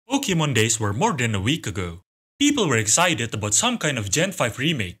Pokemon days were more than a week ago. People were excited about some kind of Gen 5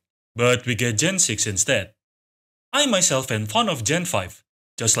 remake, but we get Gen 6 instead. I myself am fond of Gen 5,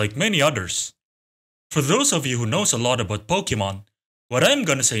 just like many others. For those of you who knows a lot about Pokemon, what I'm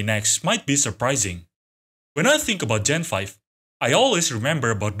gonna say next might be surprising. When I think about Gen 5, I always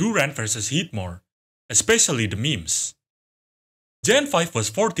remember about Durant vs Heatmor, especially the memes. Gen 5 was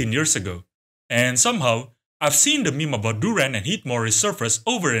 14 years ago, and somehow, I've seen the meme about Durant and Heatmor resurface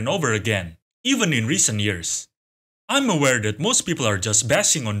over and over again, even in recent years. I'm aware that most people are just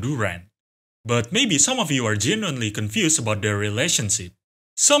bashing on Durant, but maybe some of you are genuinely confused about their relationship.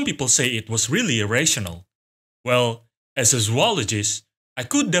 Some people say it was really irrational. Well, as a zoologist, I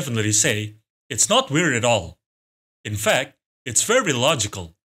could definitely say it's not weird at all. In fact, it's very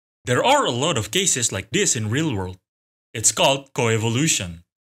logical. There are a lot of cases like this in real world. It's called coevolution.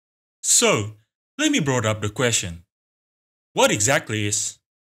 So, let me bring up the question. What exactly is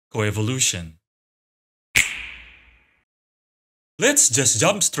coevolution? Let's just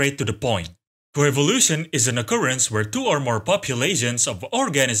jump straight to the point. Coevolution is an occurrence where two or more populations of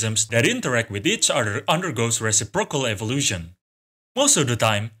organisms that interact with each other undergoes reciprocal evolution. Most of the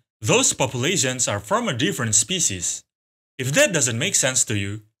time, those populations are from a different species. If that doesn't make sense to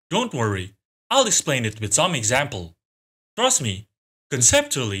you, don't worry, I'll explain it with some example. Trust me,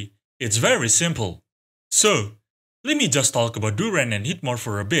 conceptually, it's very simple. So, let me just talk about Durant and Heatmor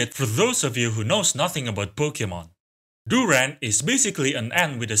for a bit for those of you who knows nothing about Pokemon. Durant is basically an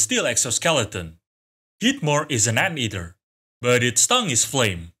ant with a steel exoskeleton. Heatmor is an anteater, but its tongue is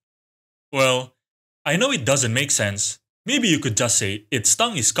flame. Well, I know it doesn't make sense. Maybe you could just say its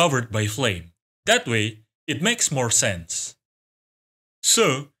tongue is covered by flame. That way, it makes more sense.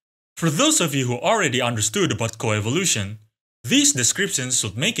 So, for those of you who already understood about coevolution, these descriptions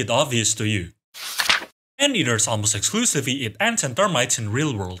should make it obvious to you. Anteaters almost exclusively eat ants and termites in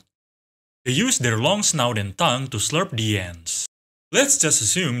real world. They use their long snout and tongue to slurp the ants. Let's just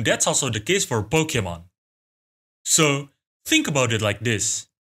assume that's also the case for Pokemon. So, think about it like this.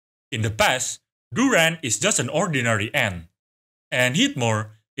 In the past, Durant is just an ordinary ant, and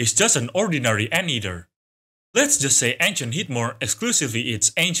Heatmor is just an ordinary anteater. Let's just say ancient Heatmor exclusively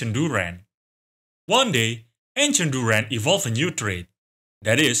eats ancient Durant. One day, ancient Durant evolved a new trait,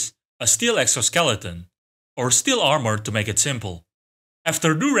 that is, a steel exoskeleton, or steel armor to make it simple.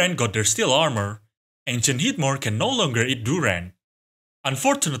 After Durant got their steel armor, ancient Heatmor can no longer eat Durant.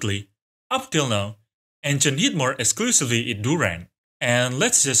 Unfortunately, up till now, ancient Heatmor exclusively eat Durant, and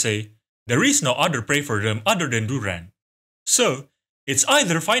let's just say, there is no other prey for them other than Durant. So, it's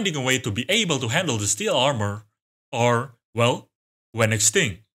either finding a way to be able to handle the steel armor, or, well, went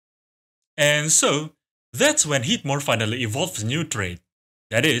extinct. And so, that's when Heatmor finally evolves a new trait,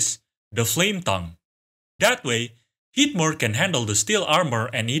 that is, the flame tongue. That way, Heatmor can handle the steel armor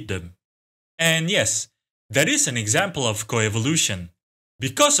and eat them. And yes, that is an example of coevolution.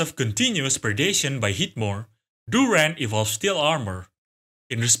 Because of continuous predation by Heatmor, Durant evolved steel armor.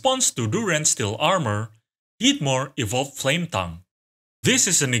 In response to Durant's steel armor, Heatmor evolved flame tongue. This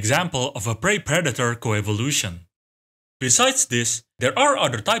is an example of a prey-predator coevolution. Besides this, there are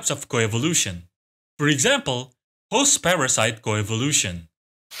other types of coevolution. For example, host-parasite coevolution.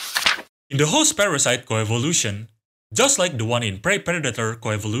 In the host-parasite coevolution, just like the one in prey-predator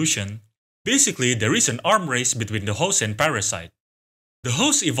coevolution, basically there is an arm race between the host and parasite. The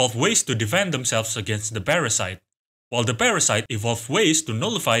host evolved ways to defend themselves against the parasite, while the parasite evolved ways to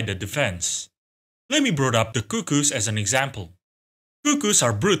nullify the defense. Let me bring up the cuckoos as an example. Cuckoos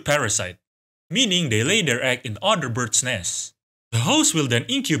are brood parasite, meaning they lay their egg in other birds' nests. The host will then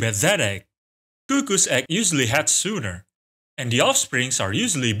incubate that egg. Cuckoo's egg usually hatch sooner, and the offsprings are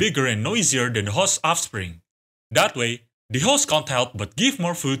usually bigger and noisier than the host's offspring. That way, the host can't help but give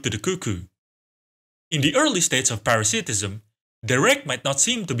more food to the cuckoo. In the early states of parasitism, their egg might not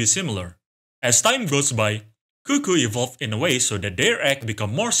seem to be similar. As time goes by, cuckoo evolve in a way so that their egg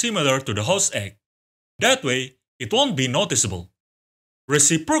become more similar to the host's egg. That way, it won't be noticeable.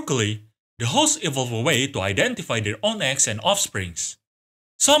 Reciprocally, the hosts evolve a way to identify their own eggs and offsprings.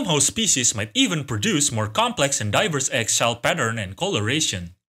 Some host species might even produce more complex and diverse egg shell pattern and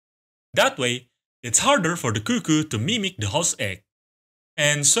coloration. That way, it's harder for the cuckoo to mimic the host egg.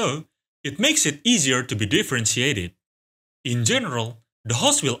 And so, it makes it easier to be differentiated. In general, the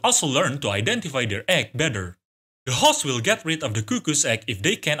host will also learn to identify their egg better. The host will get rid of the cuckoo's egg if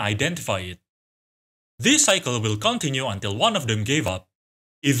they can identify it. This cycle will continue until one of them gave up.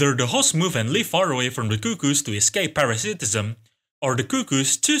 Either the hosts move and live far away from the cuckoos to escape parasitism, or the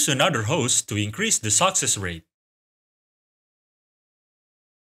cuckoos choose another host to increase the success rate.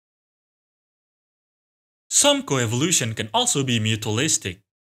 Some coevolution can also be mutualistic.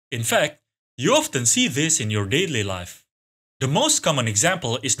 In fact, you often see this in your daily life. The most common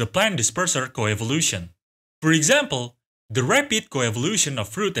example is the plant disperser coevolution. For example, the rapid coevolution of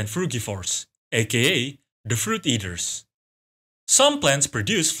fruit and frugivores, aka the fruit eaters. Some plants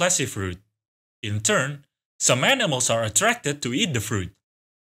produce fleshy fruit. In turn, some animals are attracted to eat the fruit.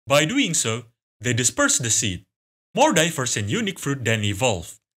 By doing so, they disperse the seed. More diverse and unique fruit then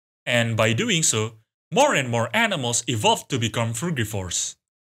evolve. And by doing so, more and more animals evolve to become frugivores.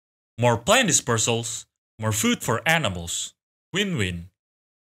 More plant dispersals, more food for animals. Win-win.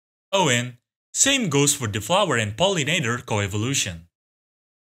 Oh, and same goes for the flower and pollinator coevolution.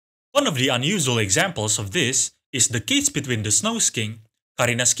 One of the unusual examples of this is the case between the snow skink,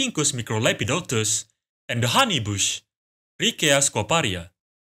 Carinaskincus microlepidotus, and the honeybush, Ricea scoparia.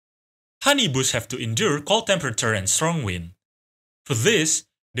 Honeybush have to endure cold temperature and strong wind. For this,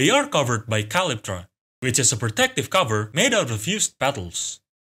 they are covered by calyptra, which is a protective cover made out of used petals.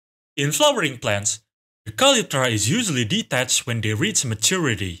 In flowering plants, the calyptra is usually detached when they reach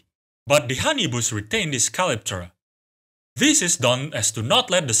maturity, but the honeybush retain this calyptra. This is done as to not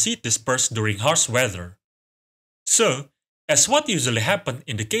let the seed disperse during harsh weather. So, as what usually happens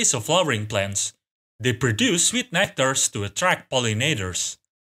in the case of flowering plants, they produce sweet nectars to attract pollinators.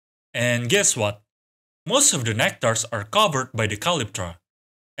 And guess what? Most of the nectars are covered by the calyptra.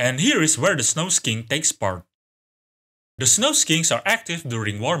 And here is where the snow skink takes part. The snow skinks are active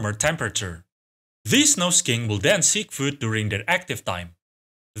during warmer temperature. These snow skinks will then seek food during their active time.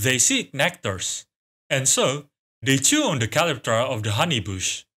 They seek nectars, and so they chew on the calyptra of the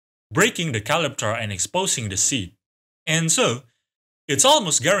honeybush, breaking the calyptra and exposing the seed. And so, it's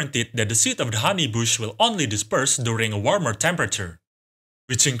almost guaranteed that the seed of the honeybush will only disperse during a warmer temperature,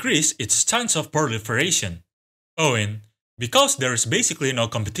 which increases its chance of proliferation. Oh, and because there is basically no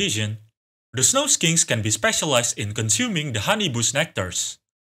competition, the snow skinks can be specialized in consuming the honeybush nectars.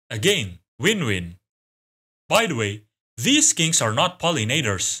 Again, win-win. By the way, these skinks are not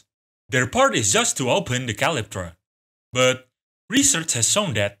pollinators. Their part is just to open the calyptra. But research has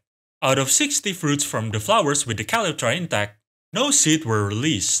shown that out of 60 fruits from the flowers with the calyptra intact, no seed were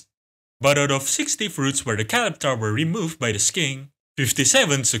released. But out of 60 fruits where the calyptra were removed by the skink,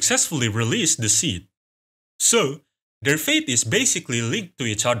 57 successfully released the seed. So, their fate is basically linked to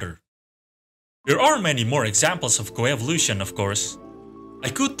each other. There are many more examples of coevolution, of course. I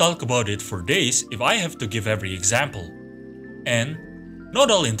could talk about it for days if I have to give every example. And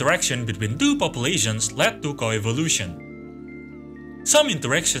not all interaction between two populations led to coevolution. Some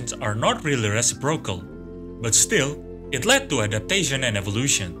interactions are not really reciprocal, but still, it led to adaptation and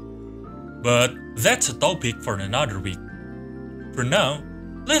evolution. But that's a topic for another week. For now,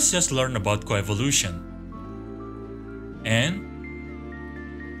 let's just learn about coevolution. And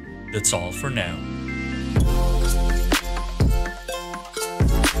that's all for now.